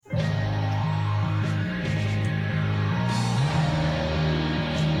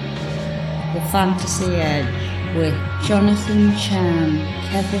The Fantasy Edge with Jonathan Chan,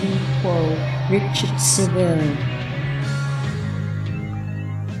 Kevin Kuo, Richard Seville.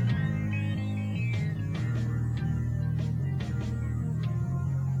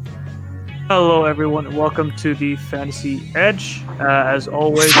 Hello, everyone, and welcome to the Fantasy Edge. As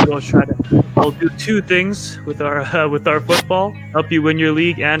always, we'll do two things with our football: help you win your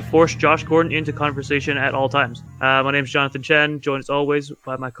league and force Josh Gordon into conversation at all times. My name is Jonathan Chen, joined as always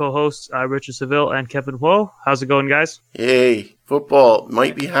by my co-hosts Richard Seville and Kevin Ho. How's it going, guys? Hey, football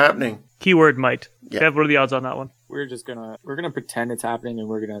might be happening. Keyword might. Yeah. Kev, what are the odds on that one? We're gonna pretend it's happening, and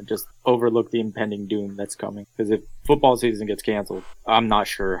we're gonna just overlook the impending doom that's coming. Because if football season gets canceled, I'm not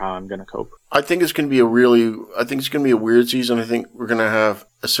sure how I'm gonna cope. I think it's gonna be a weird season. I think we're gonna have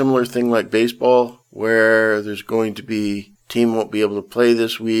a similar thing like baseball, where there's going to be team won't be able to play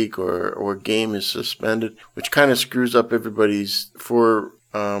this week, or game is suspended, which kind of screws up everybody's for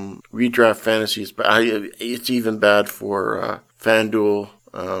redraft fantasies. But it's even bad for FanDuel.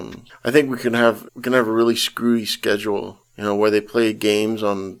 I think we can have a really screwy schedule, where they play games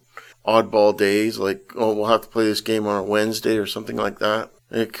on oddball days, like, we'll have to play this game on a Wednesday or something like that.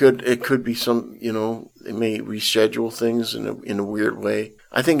 It could be some, they may reschedule things in a weird way.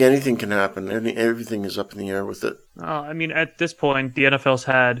 I think anything can happen. Everything is up in the air with it. At this point, the NFL's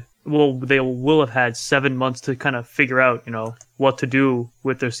they will have had 7 months to kind of figure out, what to do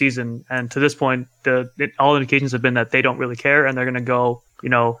with their season. And to this point, all indications have been that they don't really care, and they're going to go,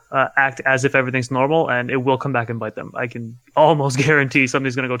 act as if everything's normal, and it will come back and bite them. I can almost guarantee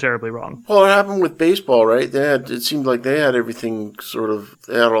something's going to go terribly wrong. Well, it happened with baseball, right? It seemed like they had everything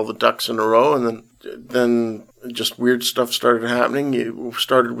they had all the ducks in a row, and then just weird stuff started happening. It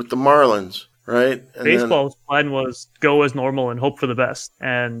started with the Marlins, right? And baseball's plan was go as normal and hope for the best.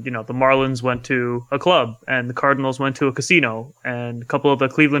 And, the Marlins went to a club, and the Cardinals went to a casino, and a couple of the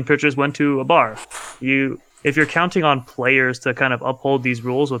Cleveland pitchers went to a bar. If you're counting on players to kind of uphold these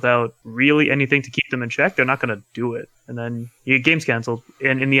rules without really anything to keep them in check, they're not going to do it. And then you get games canceled.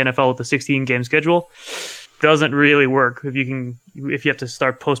 And in the NFL with the 16-game schedule, doesn't really work if you have to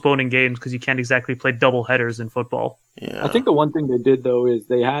start postponing games because you can't exactly play double headers in football. Yeah. I think the one thing they did, though, is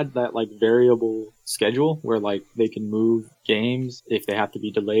they had that variable schedule where they can move games if they have to be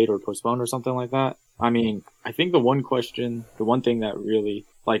delayed or postponed or something like that. I think the one thing that really,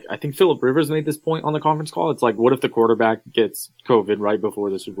 I think Phillip Rivers made this point on the conference call. It's what if the quarterback gets COVID right before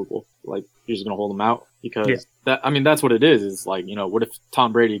the Super Bowl? You're just going to hold him out? Because that's what it is. What if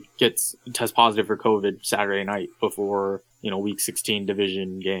Tom Brady tests positive for COVID Saturday night before, week 16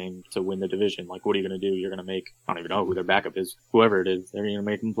 division game to win the division? What are you going to do? You're going to I don't even know who their backup is. Whoever it is, they're going to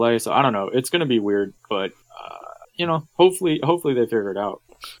make him play. So I don't know. It's going to be weird, but, hopefully they figure it out.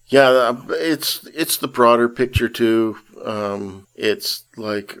 Yeah, it's the broader picture too. It's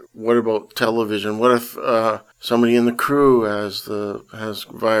what about television? What if somebody in the crew has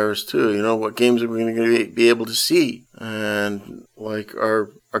virus too? What games are we going to be able to see? And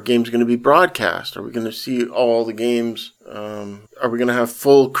are games going to be broadcast? Are we going to see all the games? Are we going to have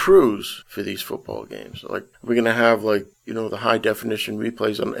full crews for these football games? Are we going to have the high definition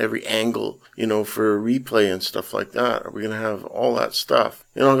replays on every angle, for replay and stuff like that? Are we going to have all that stuff?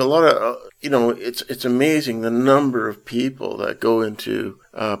 A lot of, it's amazing the number of people that go into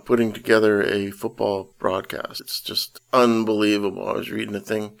putting together a football broadcast. It's just unbelievable. I was reading a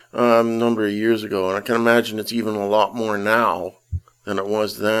thing a number of years ago, and I can imagine it's even a lot more now than it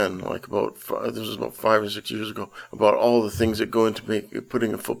was then. This was about 5 or 6 years ago, about all the things that go into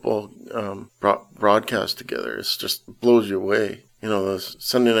putting a football broadcast together. It's just blows you away. The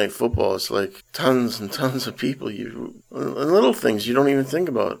Sunday Night Football, it's tons and tons of people, and little things you don't even think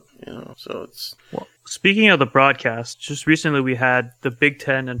about, so it's... Well, speaking of the broadcast, just recently we had the Big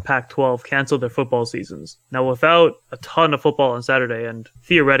Ten and Pac-12 cancel their football seasons. Now, without a ton of football on Saturday, and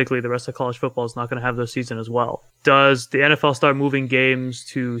theoretically the rest of college football is not going to have their season as well, does the NFL start moving games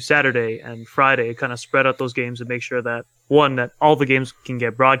to Saturday and Friday, kind of spread out those games and make sure that, one, that all the games can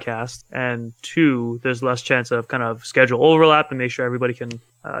get broadcast, and two, there's less chance of kind of schedule overlap and make sure everybody can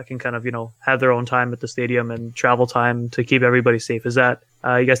kind of, have their own time at the stadium and travel time to keep everybody safe? Is that,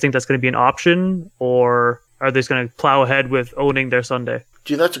 you guys think that's going to be an option, or are they just going to plow ahead with owning their Sunday?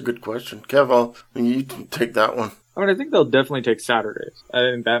 Gee, that's a good question. Kev, you can take that one. I think they'll definitely take Saturdays. I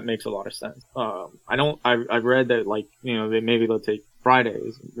think that makes a lot of sense. I've read that they'll take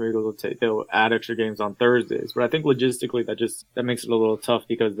Fridays. Maybe they'll add extra games on Thursdays. But I think logistically that makes it a little tough,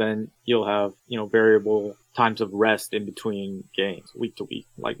 because then you'll have, variable times of rest in between games week to week.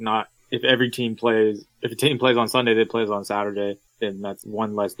 Not if a team plays on Sunday, they plays on Saturday. and that's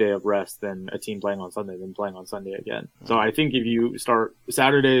one less day of rest than a team playing on Sunday than playing on Sunday again. So I think if you start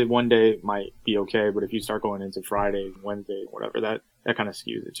Saturday one day might be okay, but if you start going into Friday, Wednesday, whatever, that kind of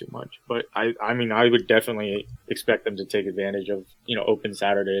skews it too much. But I mean, I would definitely expect them to take advantage of, open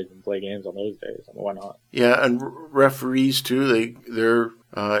Saturdays and play games on those days. I mean, why not? Yeah, and referees too. They're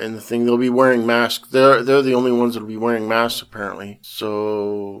in the thing. They'll be wearing masks. They're the only ones that'll be wearing masks apparently.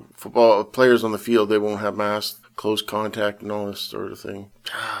 So football players on the field, they won't have masks. Close contact and all this sort of thing.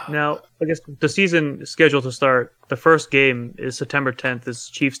 Now, I guess the season is scheduled to start. The first game is September 10th. Is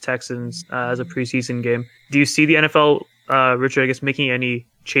Chiefs-Texans as a preseason game. Do you see the NFL, Richard, I guess, making any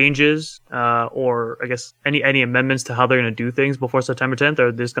changes or I guess any amendments to how they're going to do things before September 10th, or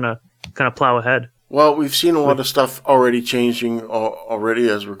are they just going to kind of plow ahead? Well, we've seen a lot of stuff already changing already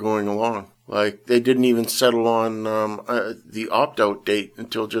as we're going along. Like, they didn't even settle on the opt-out date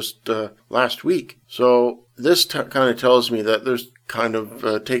until just last week. So this kind of tells me that there's kind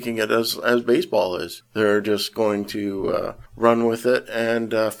of taking it as baseball is. They're just going to run with it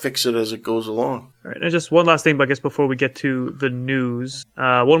and fix it as it goes along. All right, and just one last thing, I guess, before we get to the news.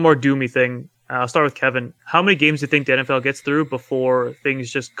 One more doomy thing. I'll start with Kevin. How many games do you think the NFL gets through before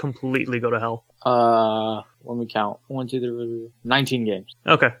things just completely go to hell? Let me count. 1, 2, 3, 19 games.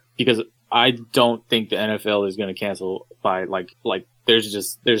 Okay. Because I don't think the NFL is going to cancel by like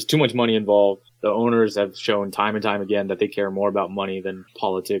there's too much money involved. The owners have shown time and time again that they care more about money than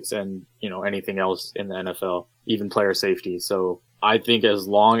politics and, anything else in the NFL, even player safety. So I think as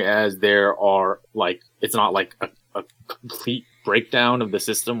long as there are it's not like a complete breakdown of the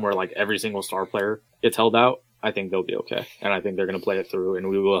system where every single star player gets held out, I think they'll be okay. And I think they're going to play it through and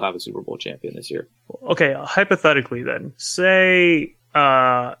we will have a Super Bowl champion this year. Okay. Hypothetically then, say,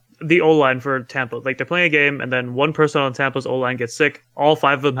 the O-line for Tampa, they're playing a game and then one person on Tampa's O-line gets sick. All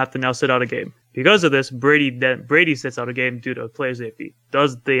 5 of them have to now sit out a game. Because of this, Brady sits out a game due to player safety.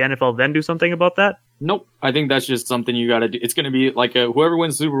 Does the NFL then do something about that? Nope. I think that's just something you got to do. It's going to be whoever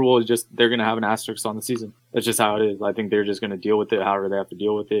wins the Super Bowl is they're going to have an asterisk on the season. That's just how it is. I think they're just going to deal with it however they have to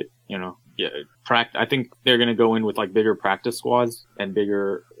deal with it. I think they're going to go in with bigger practice squads and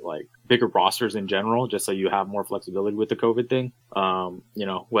bigger rosters in general, just so you have more flexibility with the COVID thing.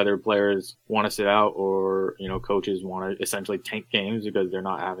 Whether players want to sit out or, coaches want to essentially tank games because they're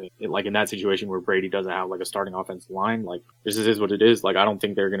not having it, in that situation where Brady doesn't have a starting offensive line, this is what it is. I don't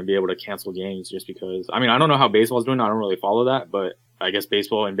think they're going to be able to cancel games just because, I don't know how baseball's doing. I don't really follow that, but I guess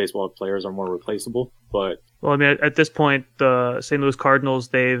baseball players are more replaceable, but. Well, at this point, the St. Louis Cardinals,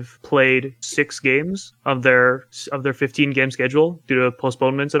 they've played 6 games of their 15-game schedule due to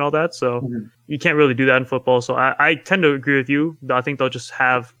postponements and all that. So you can't really do that in football. So I tend to agree with you. I think they'll just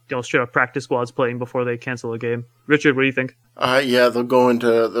have straight up practice squads playing before they cancel a game. Richard, what do you think? Yeah, they'll go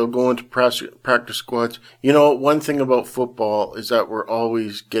into practice squads. One thing about football is that we're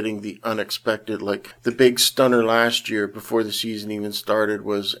always getting the unexpected. The big stunner last year before the season even started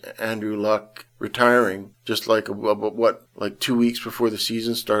was Andrew Luck retiring, just 2 weeks before the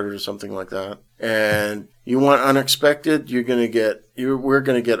season started or something like that. And you want unexpected, we're going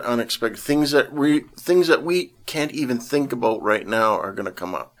to get unexpected things that we can't even think about right now are going to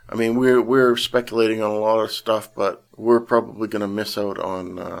come up. We're speculating on a lot of stuff, but we're probably going to miss out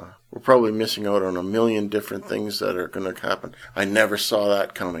on missing out on a million different things that are going to happen. I never saw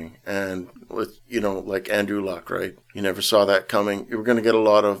that coming. And with, like Andrew Luck, right? You never saw that coming. We're going to get a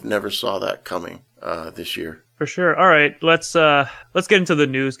lot of never saw that coming this year. For sure. All right, let's get into the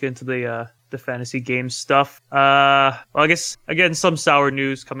news, get into the fantasy game stuff. Well, I guess, again, some sour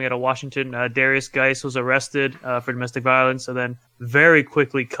news coming out of Washington. Derrius Guice was arrested for domestic violence and then very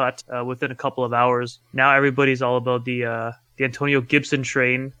quickly cut within a couple of hours. Now everybody's all about the Antonio Gibson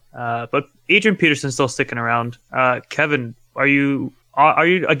train, but Adrian Peterson's still sticking around. Kevin, are you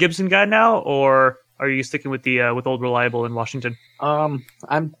a Gibson guy now, or are you sticking with with old reliable in Washington?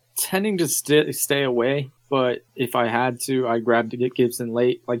 I'm tending to stay away, but if I had to, I'd grab to get Gibson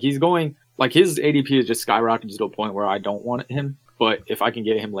late. He's going. His ADP is just skyrocketed to a point where I don't want him. But if I can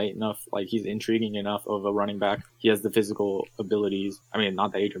get him late enough, he's intriguing enough of a running back. He has the physical abilities.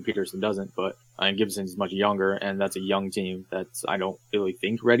 Not that Adrian Peterson doesn't, but Gibson's much younger, and that's a young team that's, I don't really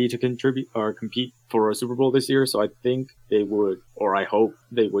think, ready to contribute or compete for a Super Bowl this year. So I think they would, or I hope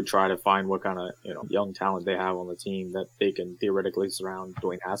they would try to find what kind of, young talent they have on the team that they can theoretically surround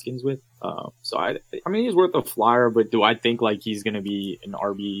Dwayne Haskins with. So he's worth a flyer, but do I think he's going to be an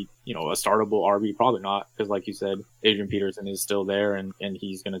RB, a startable RB? Probably not, because like you said, Adrian Peterson is still there, and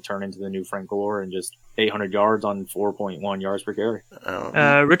he's going to turn into the new Frank Gore and just 800 yards on 4.1 yards per carry.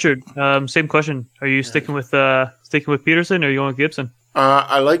 Richard, same question. Are you sticking with Peterson, or are you going with Gibson?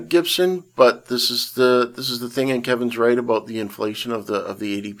 I like Gibson, but this is the thing, and Kevin's right about the inflation of the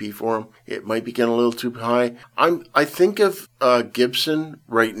ADP for him. It might be getting a little too high. I think of Gibson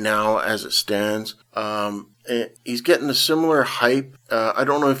right now as it stands. He's getting a similar hype. I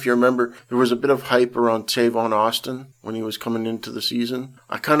don't know if you remember, there was a bit of hype around Tavon Austin when he was coming into the season.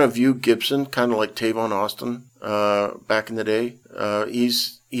 I kind of view Gibson kind of like Tavon Austin back in the day.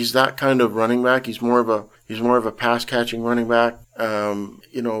 He's that kind of running back. He's more of a pass catching running back.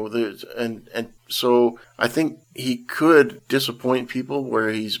 So I think he could disappoint people where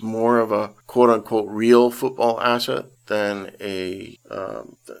he's more of a quote unquote real football asset than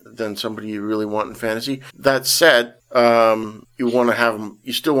somebody you really want in fantasy. That said, you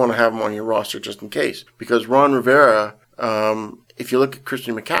still want to have him on your roster just in case, because Ron Rivera, if you look at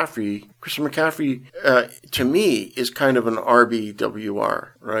Christian McCaffrey, to me is kind of an RBWR,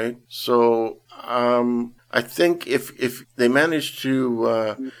 right? So, I think if they manage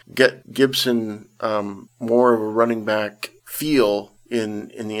to get Gibson more of a running back feel in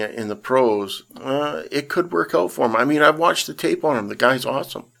the pros, it could work out for him. I mean, I've watched the tape on him. The guy's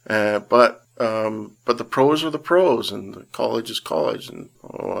awesome, but the pros are the pros, and the college is college. And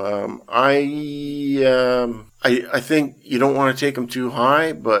I think you don't want to take him too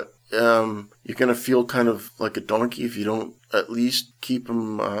high, but you're gonna feel kind of like a donkey if you don't at least keep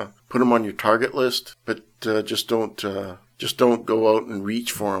him, put him on your target list, but just don't go out and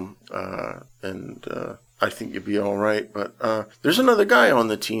reach for him. I think you'll be all right. But there's another guy on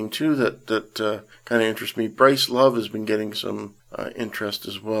the team too that kind of interests me. Bryce Love has been getting some interest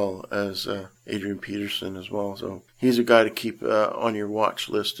as well as Adrian Peterson as well. So he's a guy to keep on your watch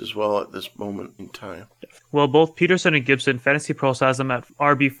list as well at this moment in time. Well, both Peterson and Gibson, Fantasy Pros has them at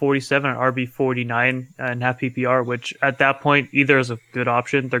RB47 and RB49 and half PPR, which at that point either is a good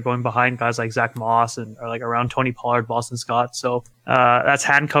option. They're going behind guys like Zach Moss and or like around Tony Pollard, Boston Scott. So that's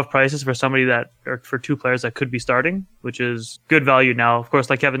handcuff prices for somebody for two players that could be starting, which is good value now. Of course,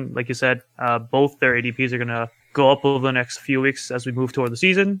 like Kevin, like you said, both their ADPs are going to go up over the next few weeks as we move toward the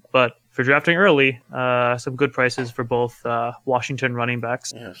season. But for drafting early, some good prices for both Washington running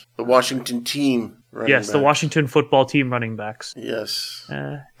backs. Yes, the Washington team running backs. The Washington football team running backs. Yes.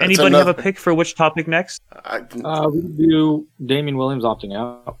 Anybody have a pick for which topic next? We do Damien Williams opting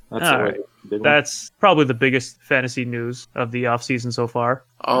out. That's probably the biggest fantasy news of the offseason so far.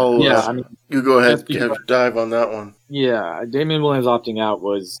 Oh, yeah. You go ahead, dive on that one. Yeah, Damien Williams opting out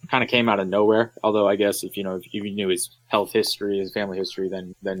kind of came out of nowhere. Although I guess if you knew his health history, his family history,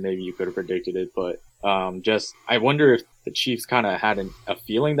 then maybe you could have predicted it. But I wonder if the Chiefs kind of had a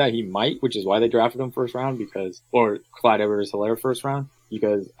feeling that he might, which is why they drafted him first round, or Clyde Edwards-Helaire first round.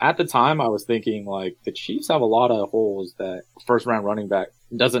 Because at the time I was thinking like the Chiefs have a lot of holes that first round running back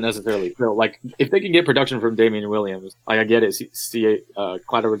doesn't necessarily fill. Like if they can get production from Damien Williams, like I get it.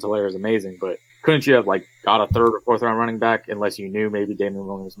 Clyde Edwards-Helaire is amazing, but couldn't you have like got a third or fourth round running back unless you knew maybe Damien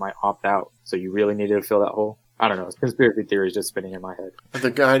Williams might opt out? So you really needed to fill that hole. I don't know. It's conspiracy theories just spinning in my head. The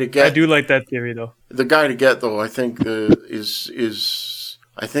guy to get. I do like that theory though. The guy to get though, I think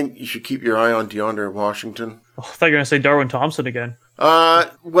I think you should keep your eye on DeAndre Washington. Oh, I thought you were going to say Darwin Thompson again.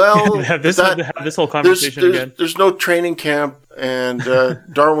 Well, have this whole conversation again. There's no training camp, and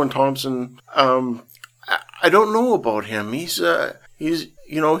Darwin Thompson. I don't know about him. He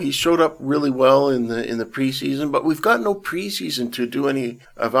showed up really well in the preseason, but we've got no preseason to do any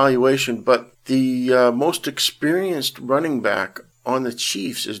evaluation. But the most experienced running back on the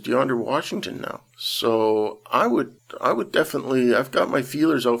Chiefs is DeAndre Washington now. So I would definitely. I've got my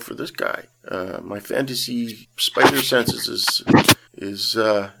feelers out for this guy. My fantasy spider senses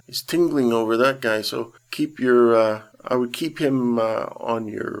is tingling over that guy. So I would keep him on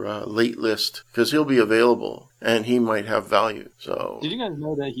your late list because he'll be available and he might have value. So did you guys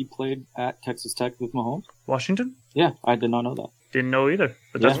know that he played at Texas Tech with Mahomes? Washington? Yeah, I did not know that. Didn't know either,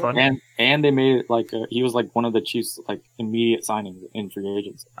 but that's fun. And they made it he was like one of the Chiefs' like immediate signings in free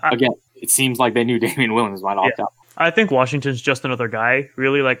agents. Again, it seems like they knew Damien Williams might opt out. I think Washington's just another guy,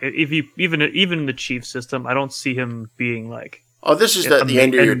 really. Like if he even in the Chiefs system, I don't see him being like. Oh, this is at the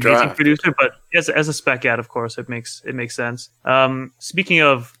end of your draft. Producer, but as a spec ad, of course, it makes sense. Speaking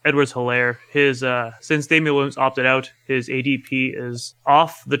of Edwards-Helaire, his since Damien Williams opted out, his ADP is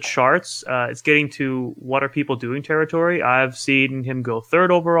off the charts. It's getting to what are people doing territory. I've seen him go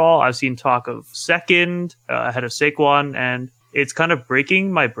third overall. I've seen talk of second ahead of Saquon, and it's kind of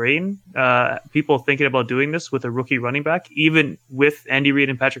breaking my brain. People thinking about doing this with a rookie running back, even with Andy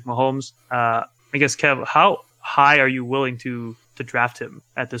Reid and Patrick Mahomes. I guess, Kev, how high are you willing to draft him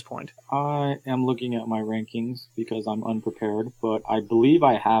at this point? I am looking at my rankings because I'm unprepared, but I believe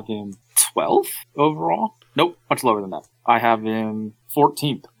I have him 12th overall. Nope, much lower than that. I have him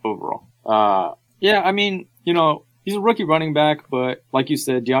 14th overall. Yeah, I mean, he's a rookie running back, but like you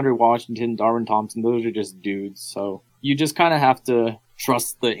said, DeAndre Washington, Darwin Thompson, those are just dudes. So you just kind of have to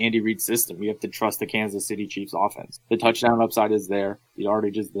trust the Andy Reid system. You have to trust the Kansas City Chiefs offense. The touchdown upside is there. The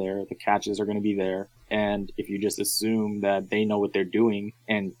yardage is there. The catches are going to be there. And if you just assume that they know what they're doing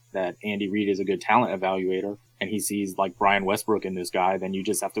and that Andy Reid is a good talent evaluator and he sees like Brian Westbrook in this guy, then you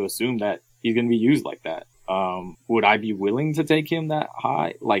just have to assume that he's going to be used like that. Would I be willing to take him that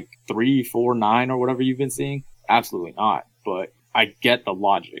high? Like 3, 4, 9 or whatever you've been seeing? Absolutely not. But I get the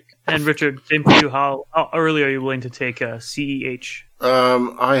logic. And Richard, same for you. How early are you willing to take CEH?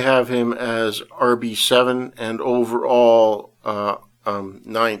 I have him as RB7 and overall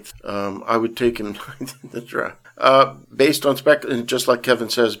 9th. I would take him 9th in the draft. Based on spec, and just like Kevin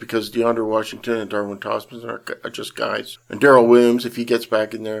says, because DeAndre Washington and Darwin Thompson are just guys. And Darrell Williams, if he gets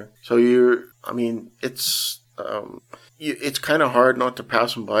back in there. So it's kind of hard not to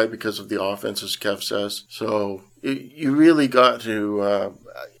pass him by because of the offense, as Kev says. So you really got to,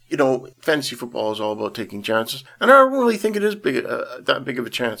 fantasy football is all about taking chances. And I don't really think it is that big of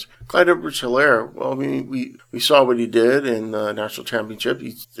a chance. Clyde Edwards-Helaire, well, I mean, we saw what he did in the national championship.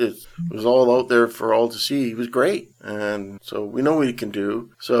 It was all out there for all to see. He was great. And so we know what he can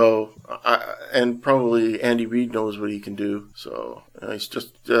do. So, and probably Andy Reid knows what he can do. So it's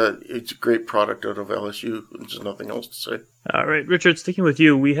just, it's a great product out of LSU. There's nothing else to say. All right, Richard, sticking with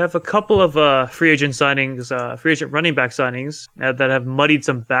you, we have a couple of free agent signings, free agent running back signings that have muddied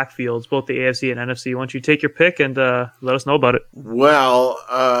some backfields, both the AFC and NFC. Why don't you take your pick and let us know about it? Well,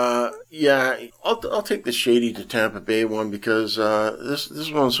 yeah, I'll take the Shady to Tampa Bay one because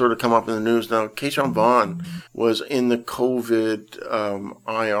this one sort of come up in the news now. Keyshawn Vaughn was in the COVID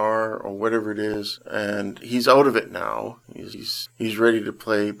IR or whatever it is, and he's out of it now. He's ready to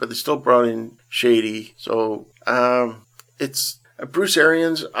play, but they still brought in Shady, so it's Bruce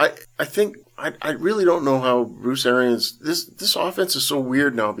Arians. I think I really don't know how Bruce Arians. This offense is so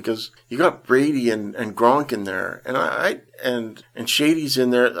weird now because you got Brady and Gronk in there, and Shady's in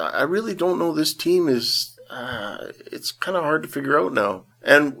there. I really don't know. This team is. It's kind of hard to figure out now.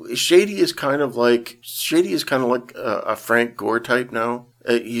 And Shady is kind of like a Frank Gore type now.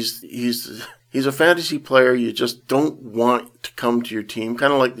 He's a fantasy player you just don't want to come to your team,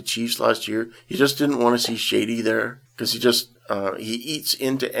 kind of like the Chiefs last year. You just didn't want to see Shady there because he eats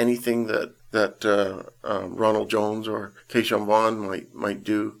into anything that Ronald Jones or Keyshawn Vaughn might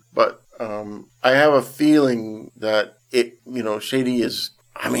do. But I have a feeling that Shady is.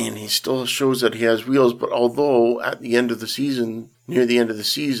 I mean, he still shows that he has wheels, but although near the end of the season,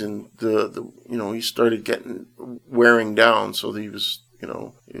 he started wearing down, so he was.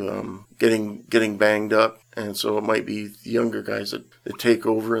 Getting banged up, and so it might be the younger guys that take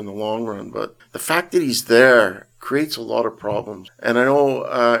over in the long run. But the fact that he's there creates a lot of problems. And I know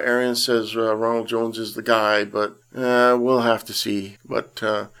Arian says Ronald Jones is the guy, but we'll have to see. But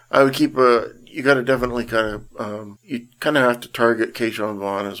I would keep you got to definitely you kind of have to target Keyshawn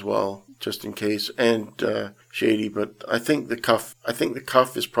Vaughn as well, just in case, and Shady. But I think the cuff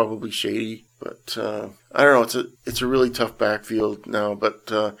is probably Shady. But I don't know. It's a really tough backfield now.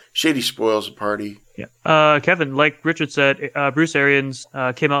 But Shady spoils the party. Yeah. Kevin, like Richard said, Bruce Arians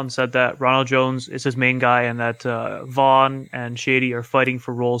came out and said that Ronald Jones is his main guy, and that Vaughn and Shady are fighting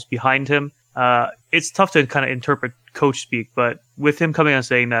for roles behind him. It's tough to kind of interpret coach speak, but with him coming out and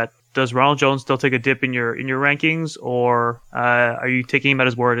saying that, does Ronald Jones still take a dip in your rankings, or are you taking him at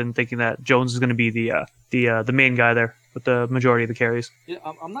his word and thinking that Jones is going to be the main guy there with the majority of the carries? Yeah,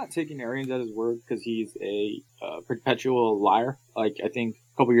 I'm not taking Arians at his word because he's a perpetual liar. Like, I think a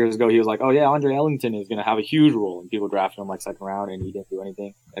couple years ago he was like, "Oh yeah, Andre Ellington is going to have a huge role," and people drafted him like second round, and he didn't do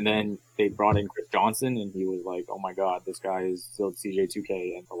anything. And then they brought in Chris Johnson, and he was like, "Oh my God, this guy is still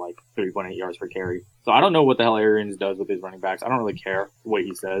CJ2K and for like 3.8 yards per carry." So I don't know what the hell Arians does with his running backs. I don't really care what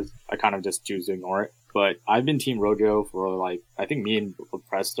he says. I kind of just choose to ignore it. But I've been Team Rojo for I think me and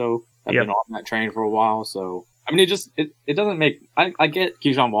Presto have been on that train for a while. So I mean, it doesn't make. I get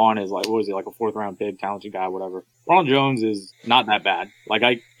Keyshawn Vaughn is like a 4th round pick, talented guy, whatever. Ronald Jones is not that bad. Like,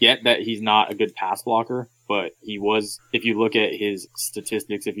 I get that he's not a good pass blocker, but he was. If you look at his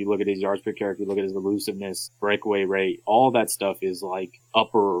statistics, if you look at his yards per carry, if you look at his elusiveness, breakaway rate, all that stuff is like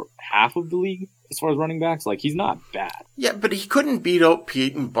upper half of the league as far as running backs. Like, he's not bad. Yeah, but he couldn't beat out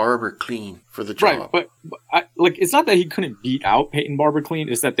Peyton Barber clean for the job. Right, but it's not that he couldn't beat out Peyton Barber clean.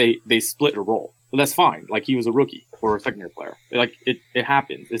 It's that they split a role. But that's fine. Like, he was a rookie or a second-year player. Like, it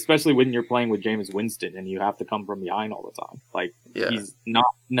happens, especially when you're playing with Jameis Winston and you have to come from behind all the time. Like, He's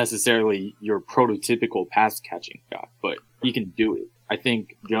not necessarily your prototypical pass-catching guy, but he can do it. I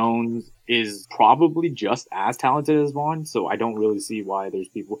think Jones is probably just as talented as Vaughn, so I don't really see why there's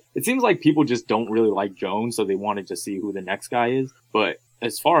people. It seems like people just don't really like Jones, so they wanted to see who the next guy is. But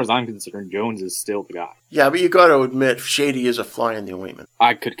as far as I'm concerned, Jones is still the guy. Yeah, but you got to admit, Shady is a fly in the ointment.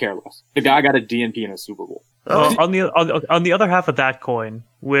 I could care less. The guy got a DNP in a Super Bowl. Well, on the other half of that coin,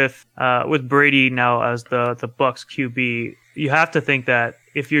 with Brady now as the Bucs QB, you have to think that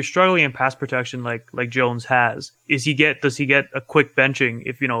if you're struggling in pass protection like Jones has, does he get a quick benching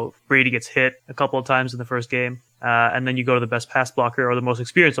if Brady gets hit a couple of times in the first game, and then you go to the best pass blocker or the most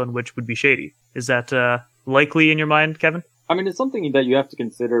experienced one, which would be Shady? Is that likely in your mind, Kevin? I mean, it's something that you have to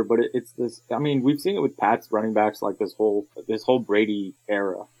consider, but it's this. I mean, we've seen it with Pat's running backs, like this whole Brady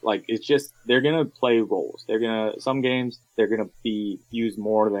era. Like, it's just they're gonna play roles. Some games they're gonna be used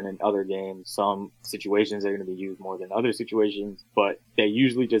more than in other games. Some situations they're gonna be used more than other situations. But they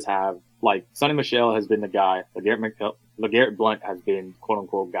usually just have, like, Sonny Michel has been the guy. LeGarrette Blount has been quote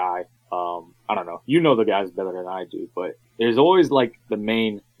unquote guy. I don't know. You know the guys better than I do, but there's always like the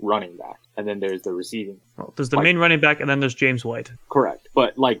main running back, and then there's the receiving. Well, there's the main running back, and then there's James White. Correct.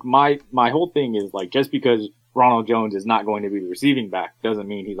 But like my whole thing is, like, just because Ronald Jones is not going to be the receiving back doesn't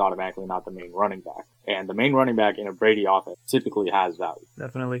mean he's automatically not the main running back. And the main running back in a Brady offense typically has value.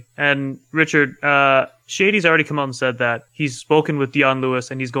 Definitely. And Richard, Shady's already come out and said that he's spoken with Dion Lewis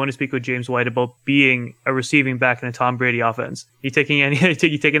and he's going to speak with James White about being a receiving back in a Tom Brady offense. You taking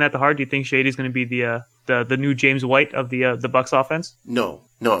that to heart? Do you think Shady's going to be the new James White of the Bucs offense? No,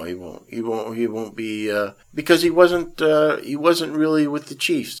 he won't. He won't be because he wasn't really with the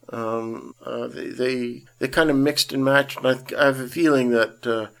Chiefs. They kind of mixed and matched. And I have a feeling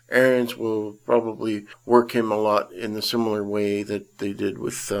that Arians will probably work him a lot in the similar way that they did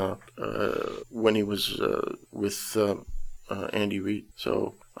with when he was with Andy Reid.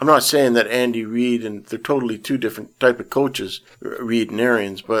 So I'm not saying that Andy Reid and they're totally two different type of coaches, Reid and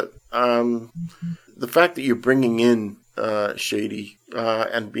Arians, but the fact that you're bringing in Shady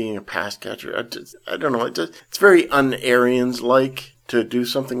and being a pass catcher, I don't know. It's very un-Arians-like to do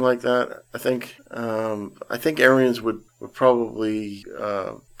something like that. I think Arians would probably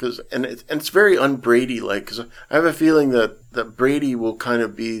and it's very un-Brady-like, because I have a feeling that Brady will kind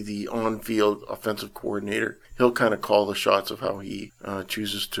of be the on-field offensive coordinator. He'll kind of call the shots of how he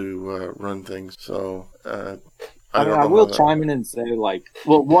chooses to run things. So I will chime in and say, like,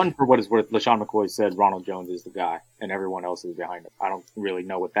 well, one, for what it's worth, LeSean McCoy said Ronald Jones is the guy, and everyone else is behind him. I don't really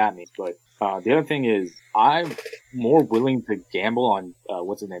know what that means, but the other thing is, I'm more willing to gamble on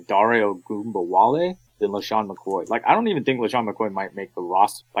Dario Gumbawale than LeSean McCoy. Like, I don't even think LeSean McCoy might make the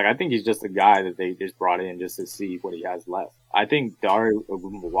roster. Like, I think he's just a guy that they just brought in just to see what he has left. I think Dario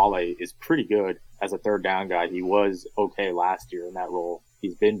Gumbawale is pretty good as a third down guy. He was okay last year in that role.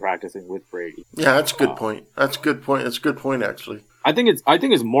 He's been practicing with Brady. Yeah, that's a good point. That's a good point, actually. I think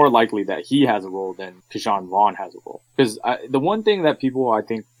it's more likely that he has a role than Keyshawn Vaughn has a role. Because the one thing that people, I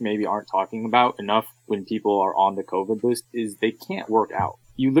think, maybe aren't talking about enough when people are on the COVID list is they can't work out.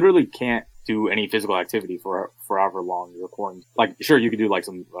 You literally can't do any physical activity for however long you're quarantined. Like, sure, you can do like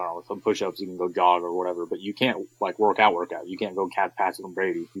some push-ups, you can go jog or whatever, but you can't like work out. You can't go catch passes from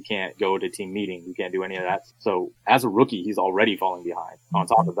Brady. You can't go to team meeting. You can't do any of that. So as a rookie, he's already falling behind. On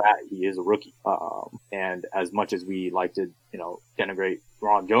top of that, he is a rookie. And as much as we like to, denigrate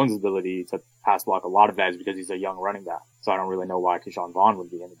Ron Jones' ability to pass block a lot of guys because he's a young running back. So I don't really know why Keyshawn Vaughn would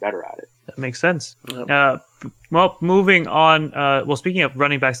be any better at it. That makes sense. Yep. Well, moving on. Speaking of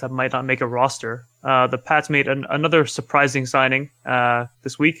running backs that might not make a roster, the Pats made another surprising signing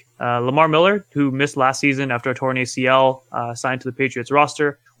this week. Lamar Miller, who missed last season after a torn ACL, signed to the Patriots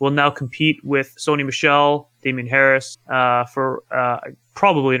roster, will now compete with Sony Michel, Damian Harris for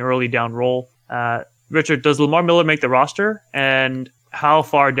probably an early down role. Richard, does Lamar Miller make the roster? And how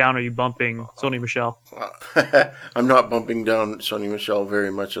far down are you bumping Sony Michel? I'm not bumping down Sony Michel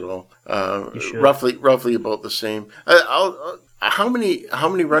very much at all. Roughly about the same. How many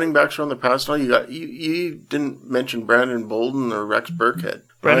running backs are on the Pats now? You didn't mention Brandon Bolden or Rex Burkhead.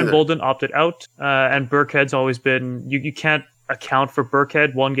 Brandon Bolden opted out, and Burkhead's always been. You can't account for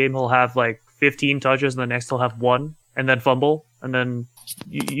Burkhead. One game he'll have like 15 touches, and the next he'll have one, and then fumble, and then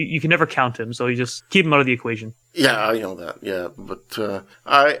you can never count him. So you just keep him out of the equation. Yeah, I know that. Yeah, but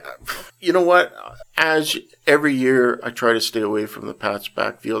you know what? As every year, I try to stay away from the Pats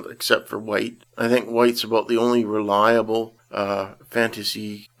backfield, except for White. I think White's about the only reliable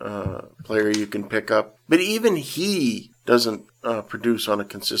fantasy player you can pick up. But even he doesn't produce on a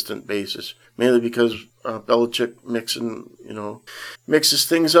consistent basis, mainly because Belichick mixes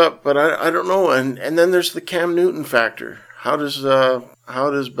things up. But I don't know. And then there's the Cam Newton factor.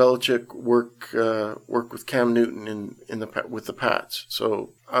 Belichick work with Cam Newton with the Pats?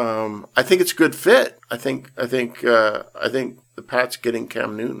 So I think it's a good fit. I think the Pats getting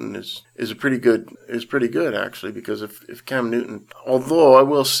Cam Newton is pretty good actually, because if Cam Newton, although I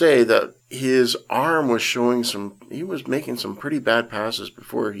will say that his arm was showing he was making some pretty bad passes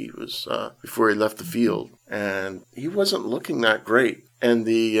before he left the field, and he wasn't looking that great. And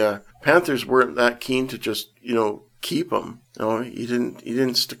the Panthers weren't that keen to just keep him. He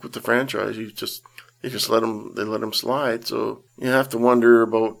didn't stick with the franchise. They just let him slide. So you have to wonder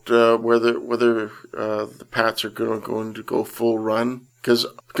about whether the Pats are going to go full run, because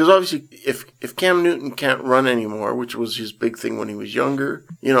obviously if Cam Newton can't run anymore, which was his big thing when he was younger,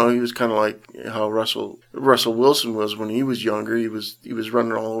 he was kind of like how Russell Wilson was when he was younger. He was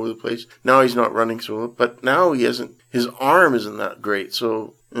running all over the place. Now he's not running but now he hasn't. His arm isn't that great.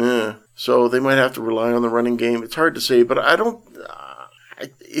 So they might have to rely on the running game. It's hard to say, but I don't.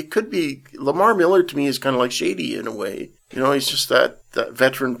 It could be. Lamar Miller to me is kind of like Shady in a way. He's just that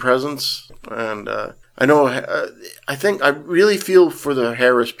veteran presence, and I know. I think I really feel for the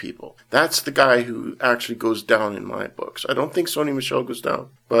Harris people. That's the guy who actually goes down in my books. I don't think Sony Michel goes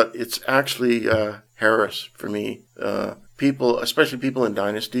down, but it's actually Harris for me. People, especially people in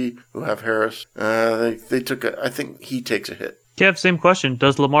Dynasty who have Harris, they took. I think he takes a hit. Kev, same question.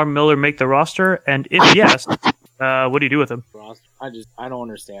 Does Lamar Miller make the roster? And if yes, what do you do with him? I don't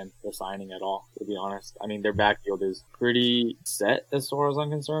understand the signing at all, to be honest. I mean, their backfield is pretty set as far as I'm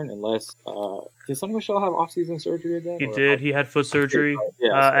concerned, unless did Sonny Michel have off-season surgery again? He did. He had foot surgery,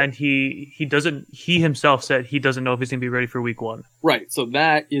 and he doesn't. He himself said he doesn't know if he's going to be ready for Week 1. Right. So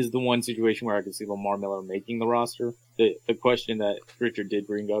that is the one situation where I can see Lamar Miller making the roster. The question that Richard did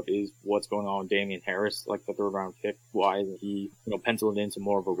bring up is what's going on with Damian Harris, like the 3rd round pick. Why isn't he, penciled into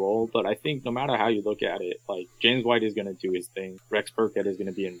more of a role? But I think no matter how you look at it, like James White is going to do his thing. Rex Burkhead is going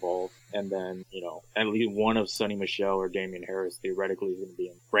to be involved. And then, at least one of Sonny Michel or Damian Harris theoretically is going to be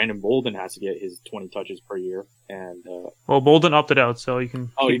in. Brandon Bolden has to get his 20 touches per year. And Bolden opted out, so you can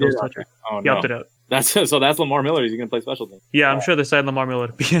keep those touches. Oh, he opted out. That's Lamar Miller. He's going to play special teams. Yeah, I'm sure they signed Lamar Miller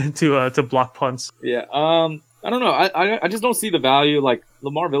to block punts. Yeah. I don't know. I just don't see the value. Like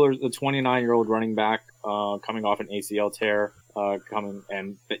Lamar Miller, the 29-year-old running back, coming off an ACL tear,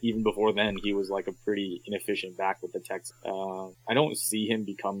 and even before then, he was like a pretty inefficient back with the Texans. I don't see him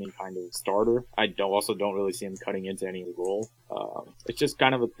becoming kind of starter. I also don't really see him cutting into any role. It's just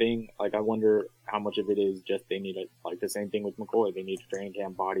kind of a thing. Like, I wonder how much of it is just they need the same thing with McCoy. They need a training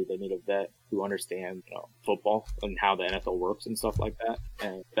camp body. They need a vet who understands, football and how the NFL works and stuff like that.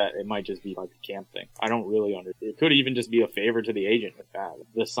 And that it might just be like a camp thing. I don't really understand. It could even just be a favor to the agent with that.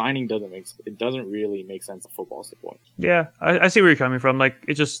 The signing doesn't really make sense of football standpoint. Yeah, I see where you're coming from. Like,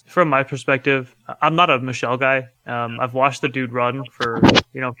 it just, from my perspective, I'm not a Michelle guy. I've watched the dude run for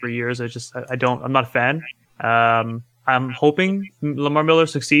years. I'm not a fan. I'm hoping Lamar Miller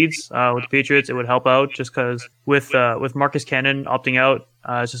succeeds with the Patriots. It would help out just because with Marcus Cannon opting out,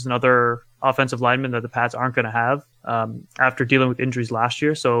 it's just another offensive lineman that the Pats aren't going to have after dealing with injuries last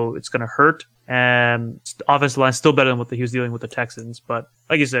year. So it's going to hurt. And the offensive line is still better than what he was dealing with the Texans. But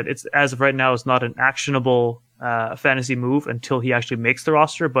like you said, it's as of right now, it's not an actionable fantasy move until he actually makes the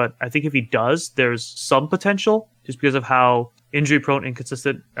roster. But I think if he does, there's some potential just because of how injury-prone,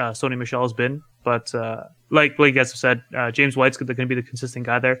 inconsistent Sony Michel has been. But like you guys have said, James White's going to be the consistent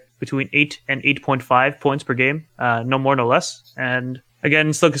guy there, between 8 and 8.5 points per game, no more, no less. And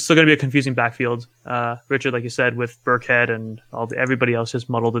again, still going to be a confusing backfield, Richard, like you said, with Burkhead and everybody else just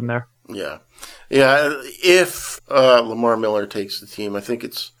muddled in there. Yeah. If Lamar Miller takes the team, I think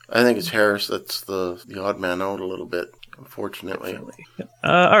it's Harris that's the odd man out a little bit, unfortunately.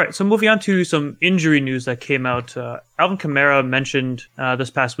 All right, so moving on to some injury news that came out. Alvin Kamara mentioned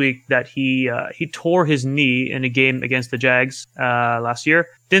this past week that he tore his knee in a game against the Jags last year.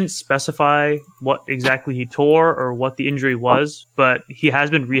 Didn't specify what exactly he tore or what the injury was, but he has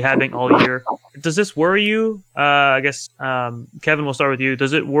been rehabbing all year. Does this worry you? I guess, Kevin, we'll start with you.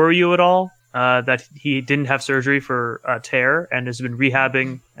 Does it worry you at all that he didn't have surgery for a tear and has been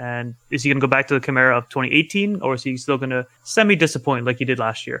rehabbing? And is he going to go back to the Kamara of 2018, or is he still going to semi-disappoint like he did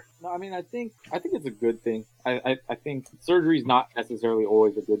last year? No, I mean, I think it's a good thing. I think surgery is not necessarily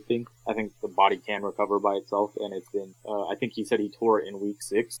always a good thing. I think the body can recover by itself, and it's been, I think he said he tore it in week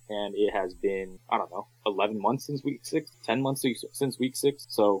 6, and it has been, 11 months since week 6, 10 months since week 6.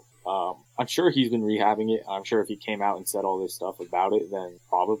 So, I'm sure he's been rehabbing it. I'm sure if he came out and said all this stuff about it, then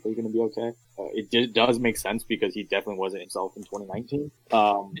probably going to be okay. It does make sense because he definitely wasn't himself in 2019.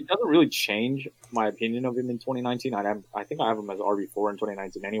 It doesn't really change my opinion of him in 2019. I think I have him as RB4 in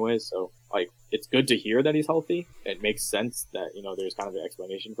 2019 anyways. So like, it's good to hear that he's healthy. It makes sense that, you know, there's kind of an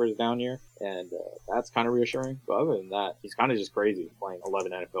explanation for his down year, and that's kind of reassuring. But other than that, he's kind of just crazy playing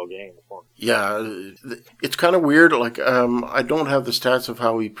 11 NFL games. Yeah, it's kind of weird. Like, I don't have the stats of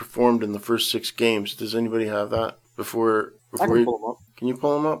how he performed in the first 6 games. Does anybody have that before I can pull him up. Can you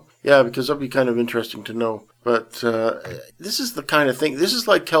pull him up? Yeah, because that'd be kind of interesting to know. But this is the kind of thing. This is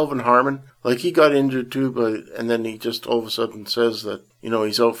like Kelvin Harmon. Like, he got injured too, and then he just all of a sudden says that, you know,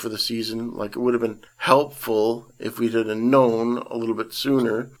 he's out for the season. Like, it would have been helpful if we'd have known a little bit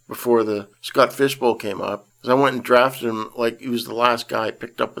sooner before the Scott Fishbowl came up. Because I went and drafted him like he was the last guy I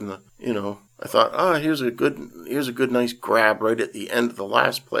picked up in the, you know. I thought, here's a good nice grab right at the end of my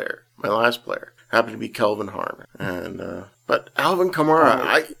last player. Happened to be Kelvin Harmon. And but Alvin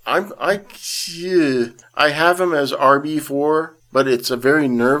Kamara, I have him as RB4, but it's a very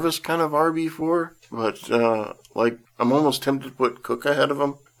nervous kind of RB4. But like, I'm almost tempted to put Cook ahead of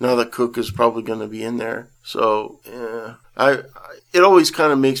him now that Cook is probably going to be in there. So it always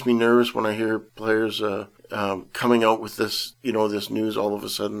kind of makes me nervous when I hear players coming out with this, you know, this news all of a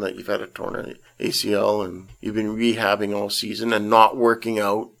sudden that you've had a torn ACL and you've been rehabbing all season and not working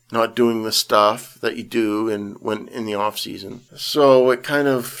out, not doing the stuff that you do when in the off season. So it kind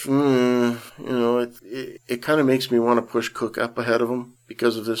of, it kind of makes me want to push Cook up ahead of him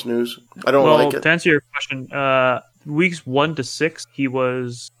because of this news. I don't like it. To answer your question, weeks 1 to 6, he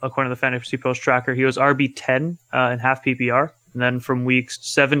was, according to the Fantasy Post tracker, he was RB10 in half PPR. And then from weeks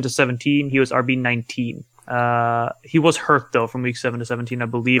 7 to 17, he was RB19. He was hurt though from week 7 to 17, I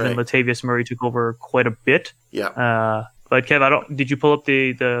believe, and Latavius Murray took over quite a bit. Yeah. But Kev, did you pull up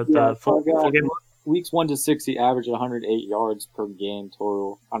the full game? Weeks 1 to 6, he averaged 108 yards per game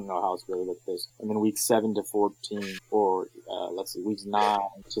total. I don't know how it's really looked this. And then weeks 7 to 14, or weeks 9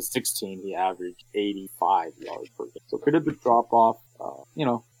 to 16, he averaged 85 yards per game. So could have been drop off.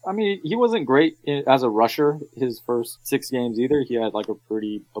 I mean, he wasn't great as a rusher his first 6 games either. He had like a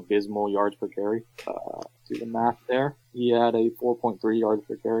pretty abysmal yards per carry. Do the math there. He had a 4.3 yards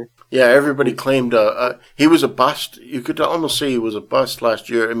per carry. Yeah, everybody claimed he was a bust. You could almost say he was a bust last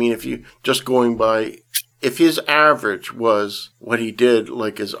year. I mean, if you just going by, if his average was what he did,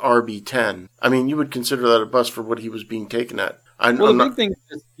 like his RB10, I mean, you would consider that a bust for what he was being taken at. The big thing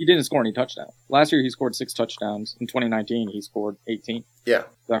is he didn't score any touchdowns. Last year he scored 6 touchdowns. In 2019 he scored 18. Yeah.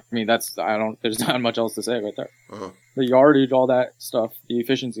 I mean, there's not much else to say right there. Uh-huh. The yardage, all that stuff, the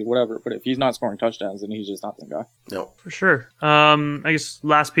efficiency, whatever. But if he's not scoring touchdowns, then he's just not the guy. No. For sure. I guess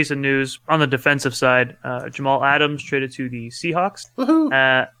last piece of news on the defensive side, Jamal Adams traded to the Seahawks.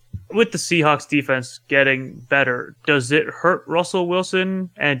 Woohoo! With the Seahawks defense getting better, does it hurt Russell Wilson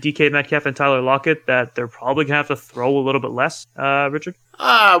and DK Metcalf and Tyler Lockett that they're probably going to have to throw a little bit less, Richard?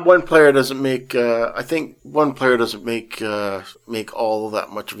 One player doesn't make, I think one player doesn't make all that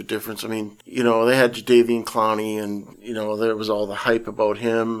much of a difference. I mean, you know, they had Jadeveon Clowney and, you know, there was all the hype about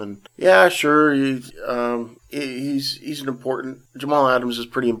him. And yeah, sure, he's an important, Jamal Adams is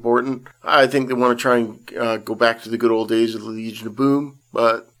pretty important. I think they want to try and go back to the good old days of the Legion of Boom,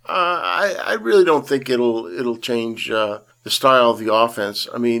 but I really don't think it'll change the style of the offense.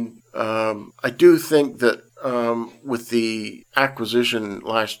 I mean, I do think that with the acquisition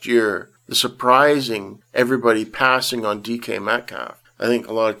last year, the surprising everybody passing on DK Metcalf, I think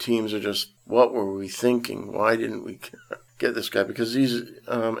a lot of teams are just, what were we thinking? Why didn't we get this guy? Because he's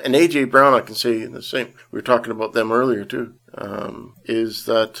and AJ Brown, I can say the same. We were talking about them earlier too. Is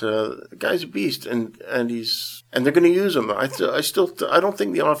that the guy's a beast, and they're going to use him. I don't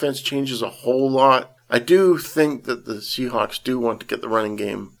think the offense changes a whole lot. I do think that the Seahawks do want to get the running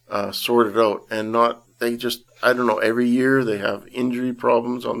game sorted out, and not they just, I don't know, every year they have injury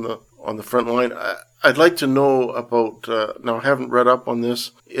problems on the front line. I'd like to know about, now I haven't read up on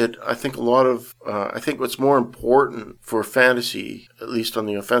this. I think I think what's more important for fantasy, at least on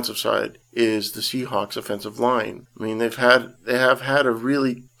the offensive side, is the Seahawks offensive line. I mean, they have had a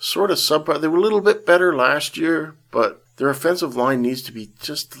really sort of subpar. They were a little bit better last year, but their offensive line needs to be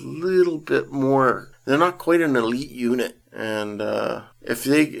just a little bit more. They're not quite an elite unit. And if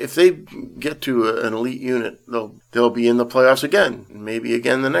they get to an elite unit, they'll be in the playoffs again, maybe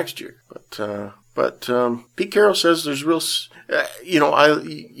again the next year. But Pete Carroll says there's real,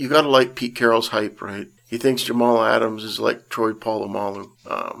 you got to like Pete Carroll's hype, right? He thinks Jamal Adams is like Troy Polamalu.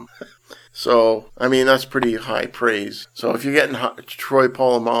 So, I mean, that's pretty high praise. So if you're getting Troy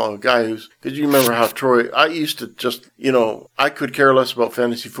Polamalu, a guy because you remember how I used to just, I could care less about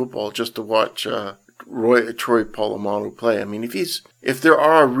fantasy football just to watch Troy Polamalu play. I mean, if there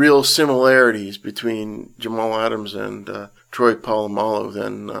are real similarities between Jamal Adams and Troy Polamalu,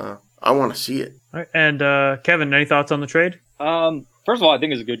 then I want to see it. All right. And Kevin, any thoughts on the trade? First of all, I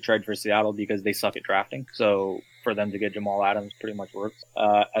think it's a good trade for Seattle because they suck at drafting. So for them to get Jamal Adams pretty much works.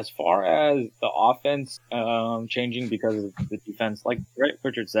 As far as the offense changing because of the defense, like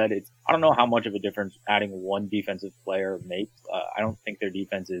Richard said, I don't know how much of a difference adding one defensive player makes. I don't think their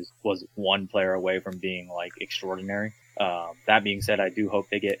defense was one player away from being like extraordinary. That being said, I do hope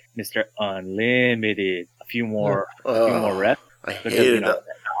they get Mr. Unlimited a few more reps. I hated that.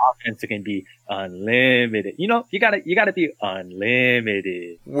 The offense can be unlimited. You gotta be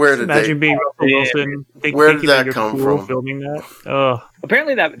unlimited. Where did Imagine being Russell Wilson? Where did that come from? Filming that? Oh.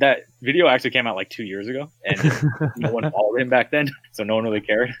 Apparently that video actually came out like 2 years ago, and no one followed him back then, so no one really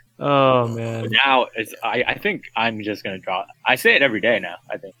cared. Oh man! But now I think I'm just gonna draw. I say it every day now.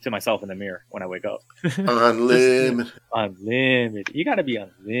 I think to myself in the mirror when I wake up. Unlimited. Unlimited. You gotta be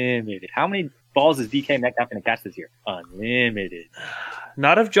unlimited. How many balls is DK Metcalf gonna catch this year? Unlimited.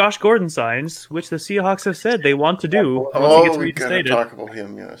 Not if Josh Gordon signs, which the Seahawks have said they want to do. We're going to talk about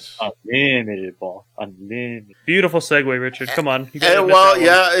him, yes. Unlimited ball. Unlimited. Beautiful segue, Richard. Come on.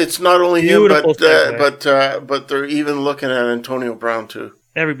 It's not only Beautiful him, but they're even looking at Antonio Brown, too.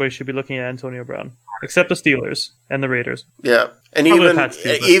 Everybody should be looking at Antonio Brown, except the Steelers and the Raiders. Yeah, and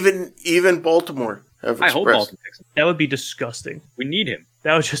even Baltimore have expressed. I hope Baltimore picks him. That would be disgusting. We need him.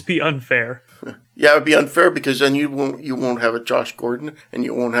 That would just be unfair. Yeah, it would be unfair because then you won't have a Josh Gordon and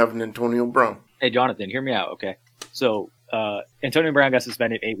you won't have an Antonio Brown. Hey, Jonathan, hear me out, okay? So, Antonio Brown got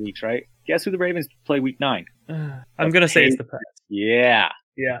suspended 8 weeks, right? Guess who the Ravens play week 9? I'm going to say it's the Pats. Yeah.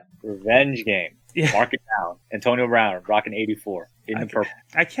 Yeah. Revenge game. Yeah. Mark it down. Antonio Brown, rocking 84 in the purple.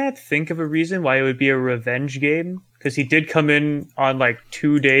 I can't think of a reason why it would be a revenge game because he did come in on like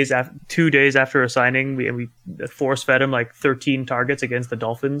 2 days after a signing. We force fed him like 13 targets against the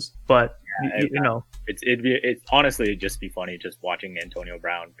Dolphins, but it's honestly it'd just be funny just watching Antonio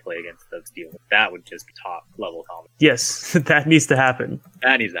Brown play against the Steelers. That would just be top level comedy. Yes, that needs to happen.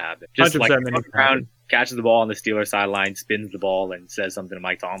 Just like Antonio Brown catches the ball on the Steelers sideline, spins the ball, and says something to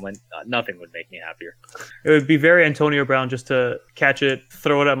Mike Tomlin. Nothing would make me happier. It would be very Antonio Brown just to catch it,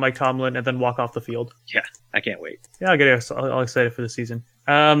 throw it at Mike Tomlin, and then walk off the field. Yeah, I can't wait. Yeah, I'll get all excited for the season.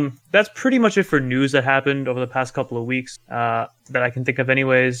 That's pretty much it for news that happened over the past couple of weeks that I can think of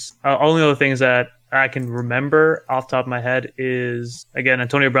anyways. Only other things that I can remember off the top of my head is, again,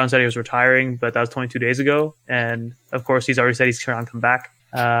 Antonio Brown said he was retiring, but that was 22 days ago. And, of course, he's already said he's trying to come back.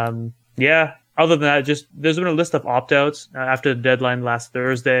 Other than that, there's been a list of opt-outs after the deadline last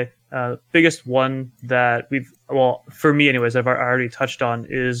Thursday. Biggest one that for me anyways, I've already touched on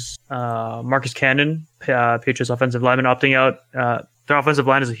is Marcus Cannon, Patriots offensive lineman, opting out. Their offensive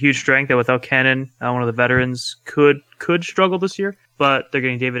line is a huge strength, and without Cannon, one of the veterans could struggle this year. But they're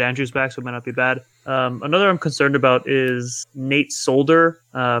getting David Andrews back, so it might not be bad. Another I'm concerned about is Nate Solder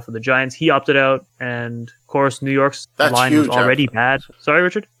for the Giants. He opted out, and of course, New York's line was already bad. Sorry,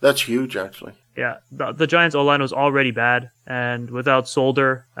 Richard? That's huge, actually. Yeah, the Giants' O-line was already bad, and without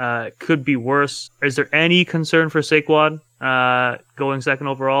Solder, it could be worse. Is there any concern for Saquon going second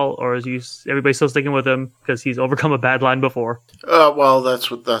overall, or is everybody still sticking with him because he's overcome a bad line before? Well, that's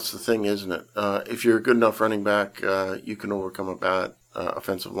the thing, isn't it? If you're a good enough running back, you can overcome a bad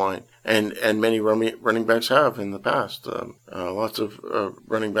offensive line, and many running backs have in the past. Lots of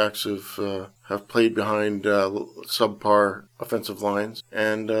running backs have played behind subpar offensive lines,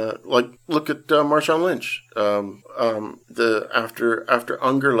 and look at Marshawn Lynch. After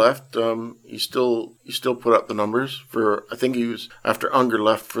Unger left, he still put up the numbers for. I think he was after Unger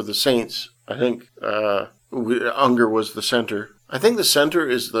left for the Saints. I think Unger was the center. I think the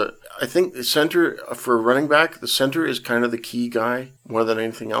center for running back, the center is kind of the key guy more than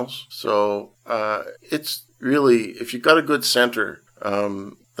anything else. So it's really, if you've got a good center,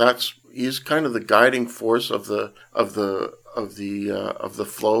 he's kind of the guiding force of the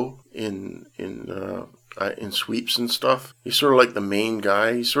flow in sweeps and stuff. He's sort of like the main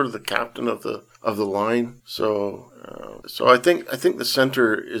guy. He's sort of the captain of the line. So I think the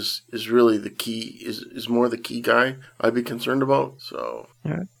center is really the key, is more the key guy I'd be concerned about. So.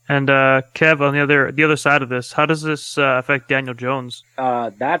 All right. And Kev, on the other side of this, how does this affect Daniel Jones?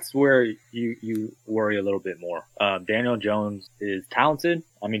 That's where you worry a little bit more. Daniel Jones is talented.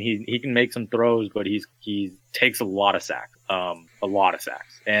 I mean, he can make some throws, but he takes a lot of sacks.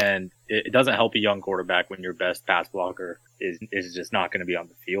 And it doesn't help a young quarterback when your best pass blocker is just not going to be on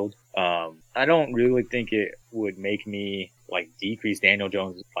the field. I don't really think it would make me like decrease Daniel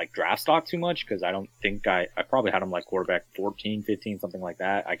Jones like draft stock too much, because I don't think I probably had him like quarterback 14, 15, something like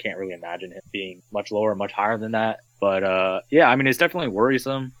that. I can't really imagine him being much lower, much higher than that. But yeah, I mean, it's definitely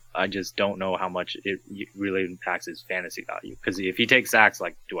worrisome. I just don't know how much it really impacts his fantasy value. Because if he takes sacks,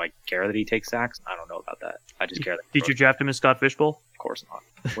 like, do I care that he takes sacks? I don't know about that. I just care that. Did you draft him in Scott Fishbowl? Of course not.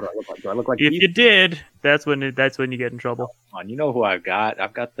 What do I look like? Do I look like if you did, that's when you get in trouble. Come on, you know who I've got?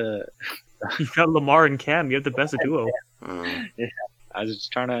 I've got the. You've got Lamar and Cam. You have the best of duo. Yeah. I was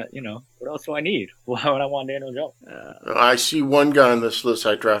just trying to, what else do I need? Why would I want Daniel Jones? I see one guy on this list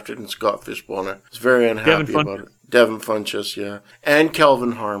I drafted in Scott Fishbowl, and I was very unhappy about it. Devin Funchess, yeah. And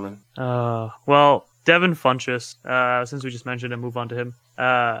Kelvin Harmon. Well, Devin Funchess, since we just mentioned him, move on to him.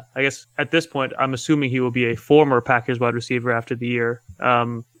 I guess at this point, I'm assuming he will be a former Packers wide receiver after the year.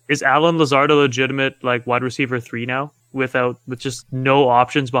 Is Alan Lazard a legitimate like wide receiver 3 now? With just no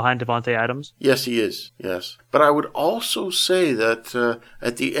options behind Devontae Adams? Yes, he is. Yes. But I would also say that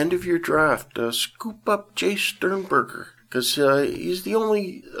at the end of your draft, scoop up Jay Sternberger. Because he's the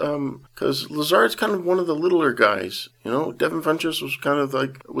only, because Lazard's kind of one of the littler guys. Devin Funchess was kind of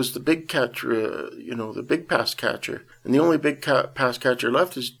was the big catcher, the big pass catcher. And the only big pass catcher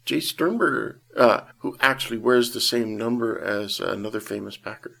left is Jay Sternberger, who actually wears the same number as another famous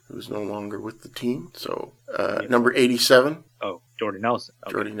Packer who's no longer with the team. So, number 87. Oh, Jordy Nelson.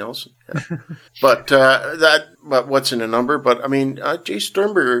 Okay. Jordy Nelson. Yeah. but what's in a number? But I mean, Jay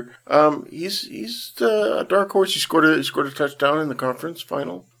Sternberger, he's a dark horse. He scored a touchdown in the conference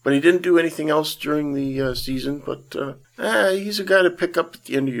final, but he didn't do anything else during the season. But he's a guy to pick up at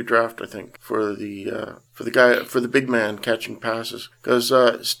the end of your draft, I think, for the big man catching passes, because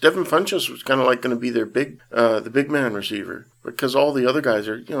Devin Funchess was kind of like going to be their the big man receiver, because all the other guys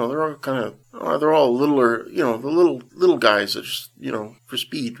are, they're all kind of, they're all littler, the little guys that just, for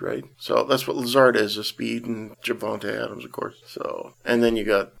speed, right? So that's what Lazard is, a speed, and Javonte Adams, of course. So, and then you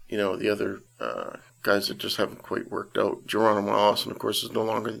got, the other guys that just haven't quite worked out. Geronimo Allison, of course, is no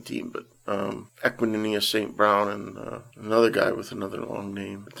longer the team, but Equanimeous St. Brown and another guy with another long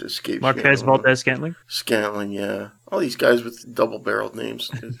name. It escapes Marquez Valdez-Scantling? Scantling, yeah. All these guys with double-barreled names.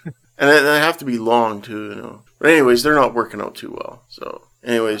 And they have to be long, too, But anyways, they're not working out too well. So,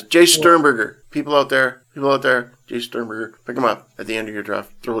 anyways, Jay Sternberger. People out there, Jay Sternberger, pick him up at the end of your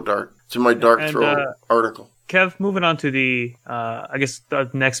draft. Throw a dart. It's in my dart throw article. Kev, moving on to the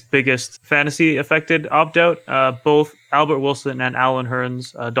next biggest fantasy affected opt-out. Both Albert Wilson and Alan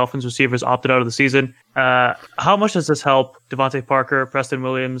Hearns, Dolphins receivers, opted out of the season. How much does this help Devontae Parker, Preston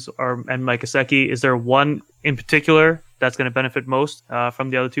Williams, and Mike Gesicki? Is there one in particular that's going to benefit most from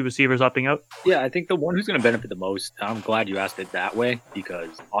the other two receivers opting out? Yeah, I think the one who's going to benefit the most, I'm glad you asked it that way, because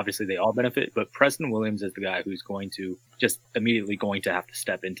obviously they all benefit, but Preston Williams is the guy who's going to just immediately going to have to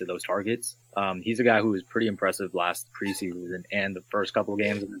step into those targets. He's a guy who was pretty impressive last preseason and the first couple of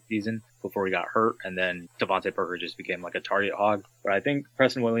games of the season before he got hurt, and then Devontae Parker just became like a target hog. But I think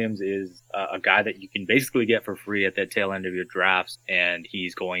Preston Williams is a guy that you can basically get for free at that tail end of your drafts, and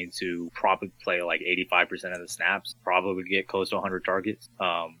he's going to probably play like 85% of the snaps, probably get close to 100 targets.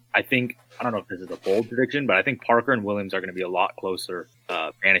 I don't know if this is a bold prediction, but I think Parker and Williams are going to be a lot closer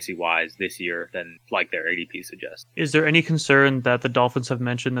fantasy-wise this year than like their ADP suggests. Is there any concern that the Dolphins have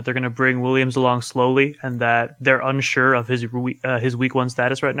mentioned that they're going to bring Williams along slowly and that they're unsure of his week 1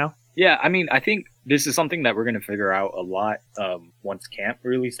 status right now? Yeah, I mean, I think this is something that we're going to figure out a lot once camp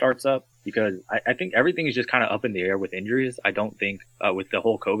really starts up, because I think everything is just kind of up in the air with injuries. I don't think with the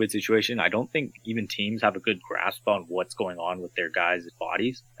whole COVID situation, I don't think even teams have a good grasp on what's going on with their guys'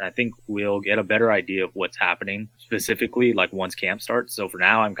 bodies. And I think we'll get a better idea of what's happening specifically like once camp starts. So for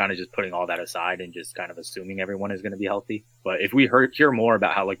now, I'm kind of just putting all that aside and just kind of assuming everyone is going to be healthy. But if we hear more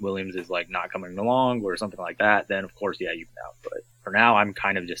about how like Williams is like not coming along or something like that, then of course, yeah, you can out. But for now, I'm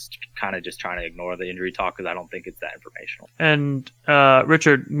kind of just trying to ignore the injury talk because I don't think it's that informational. And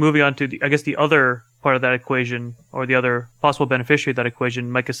Richard, moving on to the other part of that equation, or the other possible beneficiary of that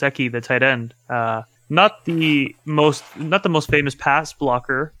equation, Mike Gesicki, the tight end, not the most famous pass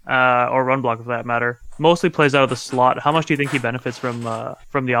blocker or run blocker for that matter, mostly plays out of the slot. How much do you think he benefits from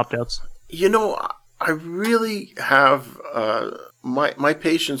the opt-outs? I really have my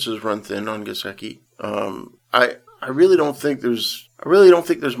patience is run thin on Gesicki. I really don't think there's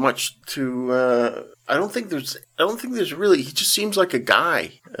much to. I don't think there's really. He just seems like a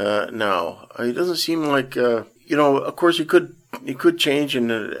guy now. He doesn't seem like. Of course, he could change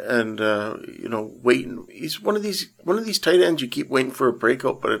and wait. He's one of these tight ends you keep waiting for a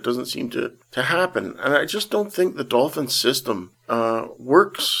breakout, but it doesn't seem to happen. And I just don't think the Dolphins system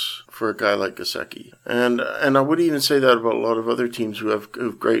works for a guy like Gesicki. And I would even say that about a lot of other teams who have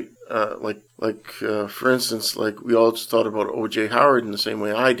great, for instance, like we all just thought about O.J. Howard in the same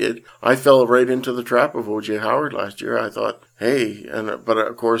way I did. I fell right into the trap of O.J. Howard last year. I thought, hey, but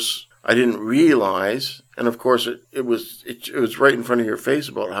of course I didn't realize, and of course it was right in front of your face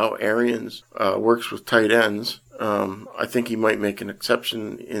about how Arians works with tight ends. I think he might make an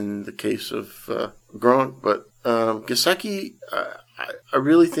exception in the case of Gronk, but Gesicki, I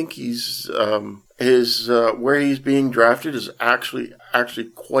really think he's where he's being drafted is actually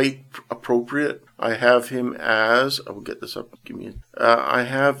quite appropriate. I have him as I will get this up. I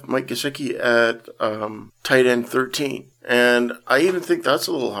have Mike Gesicki at tight end 13, and I even think that's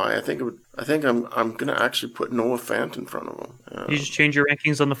a little high. I think I'm going to actually put Noah Fant in front of him. You just change your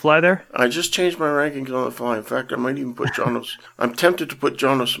rankings on the fly there? I just changed my rankings on the fly. In fact, I might even put I'm tempted to put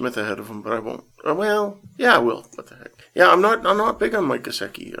Jono Smith ahead of him, but I won't. Well, yeah, I will. What the heck? Yeah, I'm not big on Mike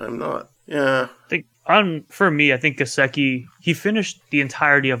Gesicki. I'm not. Yeah. For me, I think Gesicki, he finished the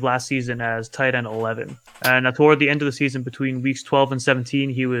entirety of last season as tight end 11. And toward the end of the season, between weeks 12 and 17,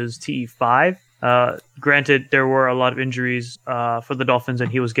 he was TE5. Granted, there were a lot of injuries for the Dolphins, and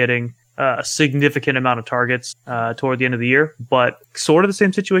he was getting a significant amount of targets toward the end of the year. But sort of the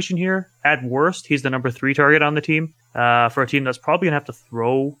same situation here. At worst, he's the number 3 target on the team for a team that's probably going to have to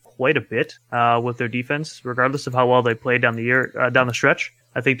throw quite a bit with their defense, regardless of how well they play down the stretch.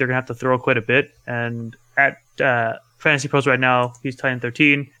 I think they're going to have to throw quite a bit. And at Fantasy Pros right now, he's tight end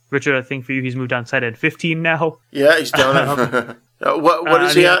 13. Richard, I think for you, he's moved down to tight end 15 now. Yeah, he's down at... What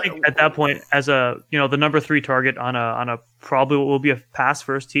is he at? I think at that point, as the number 3 target on a probably what will be a pass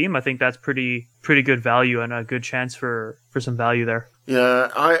first team, I think that's pretty good value and a good chance for some value there. Yeah,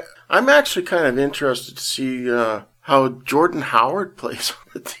 I'm actually kind of interested to see how Jordan Howard plays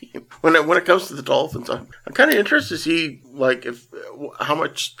on the team when it comes to the Dolphins. I'm kind of interested to see how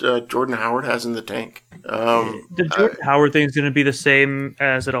much Jordan Howard has in the tank. The Jordan Howard thing is going to be the same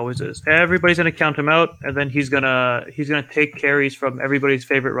as it always is. Everybody's going to count him out, and then he's gonna take carries from everybody's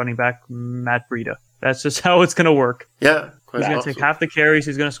favorite running back, Matt Breida. That's just how it's going to work. Yeah. He's going to take half the carries.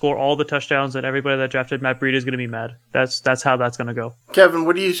 He's going to score all the touchdowns, and everybody that drafted Matt Breida is going to be mad. That's how that's going to go. Kevin,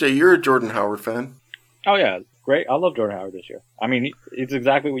 what do you say? You're a Jordan Howard fan. Oh, yeah. Great. I love Jordan Howard this year. I mean, it's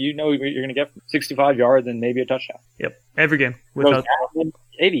exactly what you're going to get from 65 yards and maybe a touchdown. Yep. Every game.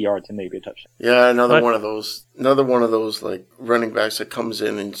 80 yards and maybe a touchdown. Yeah, another one of those like running backs that comes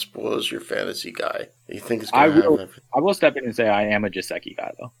in and spoils your fantasy guy. You think it's going to have everything. I will step in and say I am a Gesicki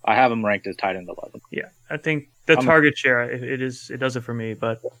guy, though. I have him ranked as tight end 11. Yeah, I think the target share, it does it for me.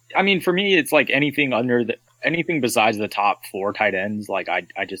 But I mean, for me, it's like anything besides the top 4 tight ends, like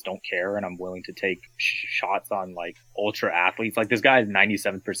I just don't care, and I'm willing to take shots on like ultra athletes. Like this guy's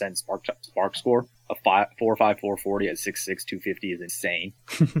 97% spark score, a 4.5 440 at 6'6", 250 is insane.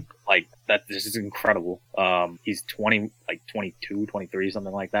 Like this is incredible. He's 22, 23,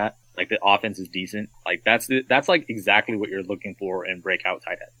 something like that. Like the offense is decent. Like that's like exactly what you're looking for in breakout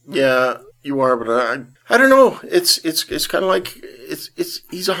tight end. Yeah, you are, but I don't know. It's kind of like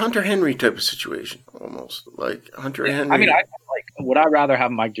he's a Hunter Henry type of situation almost. Like Hunter Henry. I mean, would I rather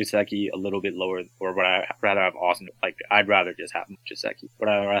have Mike Gesicki a little bit lower, or would I rather have Austin? Like I'd rather just have Gesicki. Would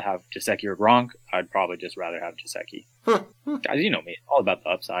I rather have Gesicki or Gronk? I'd probably just rather have Gesicki. Guys, you know me, all about the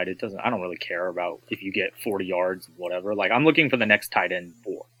upside. I don't really care about if you get 40 yards, whatever. Like I'm looking for the next tight end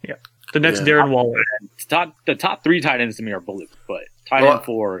 4. Yeah. The next Darren Waller. The top 3 tight ends to me are bulletproof, but tight end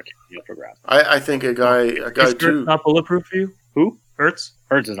 4 can be up for grabs. I think a guy is too. Ertz not bulletproof for you? Who? Ertz?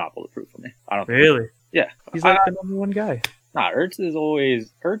 Ertz is not bulletproof for me. I don't really. Yeah, he's like the number 1 guy. Nah, Ertz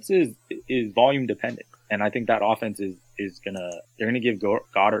is volume dependent, and I think that offense is gonna give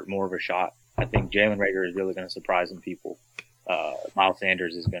Goddard more of a shot. I think Jalen Reagor is really gonna surprise some people. Miles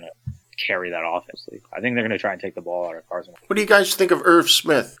Sanders is gonna carry that offense. I think they're gonna try and take the ball out of Carson. What do you guys think of Irv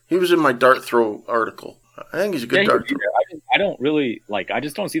Smith? He was in my dart throw article. I think he's a good dart thrower. I don't really I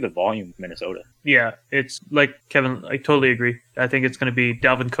just don't see the volume of Minnesota. Yeah, it's like Kevin. I totally agree. I think it's going to be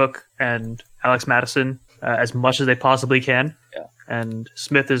Dalvin Cook and Alex Madison as much as they possibly can. Yeah. And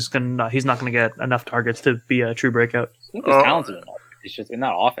Smith he's not going to get enough targets to be a true breakout. Smith is talented enough. It's just in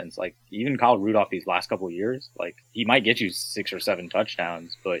that offense, like even Kyle Rudolph these last couple of years, like he might get you 6 or 7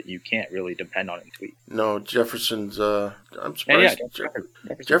 touchdowns, but you can't really depend on him to eat. No, Jefferson's. I'm surprised.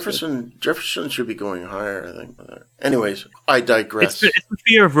 Jefferson should be going higher, I think. Anyways, I digress. It's the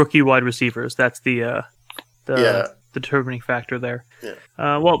fear of rookie wide receivers. That's the determining factor there.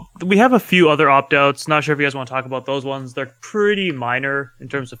 Yeah. Well, we have a few other opt-outs. Not sure if you guys want to talk about those ones. They're pretty minor in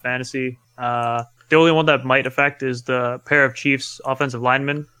terms of fantasy. The only one that might affect is the pair of Chiefs offensive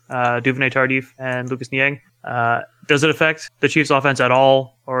linemen, Duvernay Tardif and Lucas Niang. Does it affect the Chiefs' offense at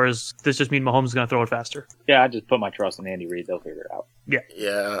all, or does this just mean Mahomes is going to throw it faster? Yeah, I just put my trust in Andy Reid. They'll figure it out.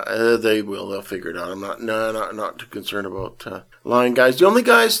 Yeah, they will. They'll figure it out. I'm not too concerned about line guys. The only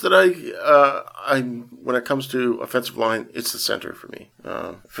guys that I when it comes to offensive line, it's the center for me.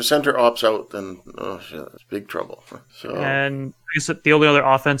 If a center opts out, then it's big trouble. So, and I guess the only other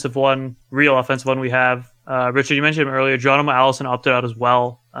real offensive one we have, Richard, you mentioned him earlier. Geronimo Allison opted out as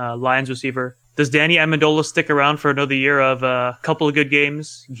well. Lions receiver. Does Danny Amendola stick around for another year of a couple of good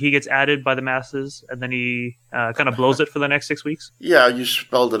games? He gets added by the masses, and then he kind of blows it for the next 6 weeks? Yeah, you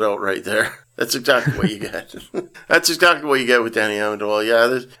spelled it out right there. That's exactly what you get. That's exactly what you get with Danny Amendola.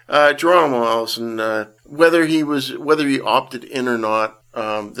 Yeah, Geronimo Allison, whether he opted in or not,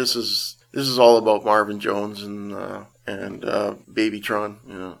 this is all about Marvin Jones and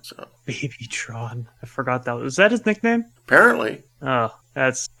Babytron, So Babytron. I forgot that. Was that his nickname? Apparently. Oh,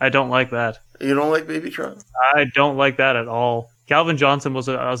 I don't like that. You don't like Babytron? I don't like that at all. Calvin Johnson was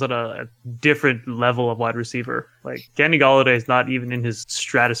at a different level of wide receiver. Like, Kenny Golladay is not even in his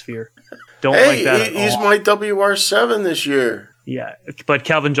stratosphere. Don't like that at all. He's my WR7 this year. Yeah, but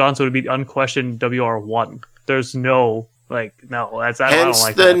Calvin Johnson would be unquestioned WR1. There's no, I don't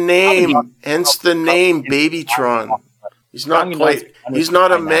like that. Hence the name Babytron. He's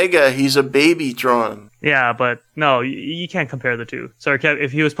not a mega, he's a Babytron. Yeah, but no, you can't compare the two. Sorry, Kev,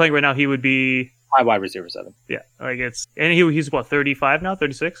 if he was playing right now, he would be my wide receiver 7. Yeah, he's what, 35 now,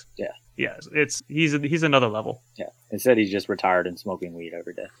 36? Yeah. Yeah, he's another level. Yeah. Instead, he's just retired and smoking weed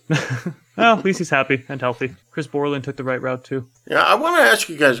every day. Well, at least he's happy and healthy. Chris Borland took the right route too. Yeah, I want to ask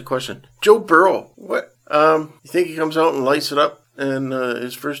you guys a question. Joe Burrow, what? You think he comes out and lights it up in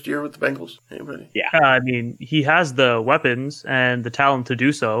his first year with the Bengals? Anybody? Yeah. I mean, he has the weapons and the talent to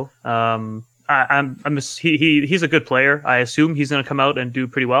do so. He's a good player. I assume he's going to come out and do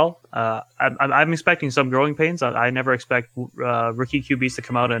pretty well. I'm expecting some growing pains. I never expect rookie QBs to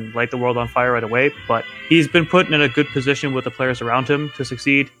come out and light the world on fire right away, but he's been put in a good position with the players around him to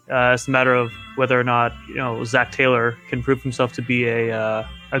succeed. It's a matter of whether or not Zach Taylor can prove himself to be a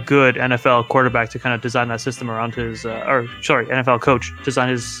good NFL quarterback to kind of design that system around NFL coach design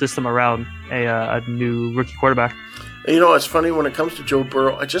his system around a new rookie quarterback. It's funny when it comes to Joe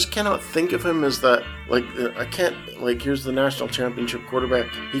Burrow, I just cannot think of him as that, here's the national championship quarterback.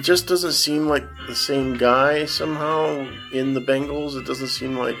 He just doesn't seem like the same guy somehow in the Bengals. It doesn't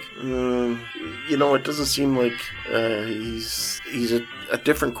seem like, it doesn't seem like he's a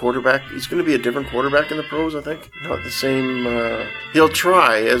different quarterback. He's going to be a different quarterback in the pros, I think. Not the same, he'll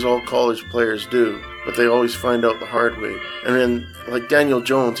try, as all college players do, but they always find out the hard way. And then, like Daniel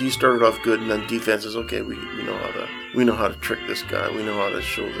Jones, he started off good, and then defense is, okay, we know how to trick this guy. We know how to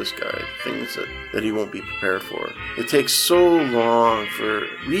show this guy things that he won't be prepared for. It takes so long for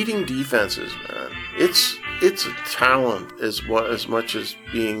reading defenses, man. It's a talent as much as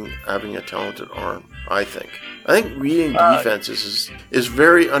having a talented arm, I think. I think reading defenses is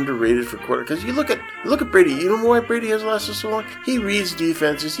very underrated for quarterbacks. Because you look at Brady. You know why Brady has lasted so long? He reads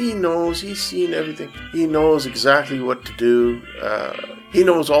defenses. He knows. He's seen everything. He knows exactly what to do. He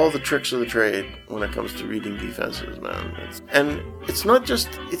knows all the tricks of the trade when it comes to reading defenses, man. It's not just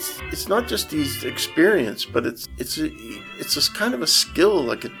his experience, but it's just kind of a skill,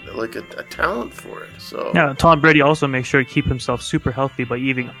 like a talent for it. So yeah, Tom Brady also makes sure to keep himself super healthy by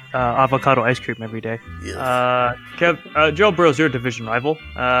eating avocado ice cream every day. Yes. Kev, Joe Burrow's your division rival.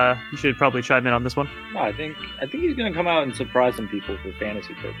 You should probably chime in on this one. No, I think he's going to come out and surprise some people for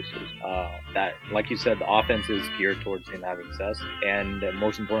fantasy purposes. That, like you said, the offense is geared towards him having success, and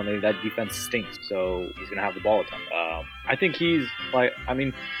most importantly, that defense stinks. So he's going to have the ball a ton. I think he's the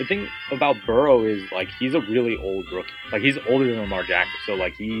thing about Burrow is he's a really old rookie. He's older than Lamar Jackson, so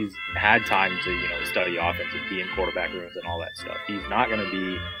he's had time to study offense and be in quarterback rooms and all that stuff. He's not going to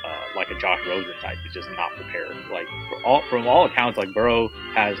be like a Josh Rosen type. He's just not prepared. From all accounts, Burrow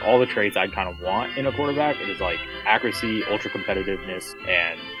has all the traits I'd kind of want in a quarterback. It is accuracy, ultra competitiveness,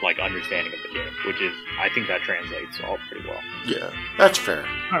 and understanding of the game, which is, I think that translates all pretty well. Yeah, that's fair.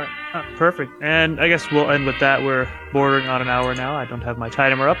 All right, perfect. And I guess we'll end with that. We're bordering on an hour now. I don't have my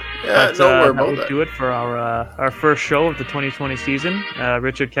timer up. Yeah, but, don't worry about that. That. Do it for our first show of the 2020 season.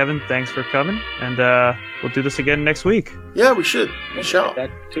 Richard, Kevin, thanks for coming, and we'll do this again next week. Yeah, we should. We shall.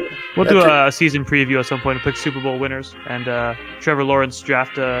 We'll do a season preview at some point and pick Super Bowl winners and Trevor Lawrence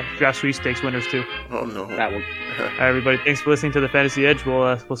draft sweepstakes winners too. Oh no. That will. All right, everybody. Thanks for listening to the Fantasy Edge.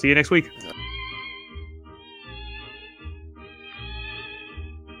 We'll see you next week.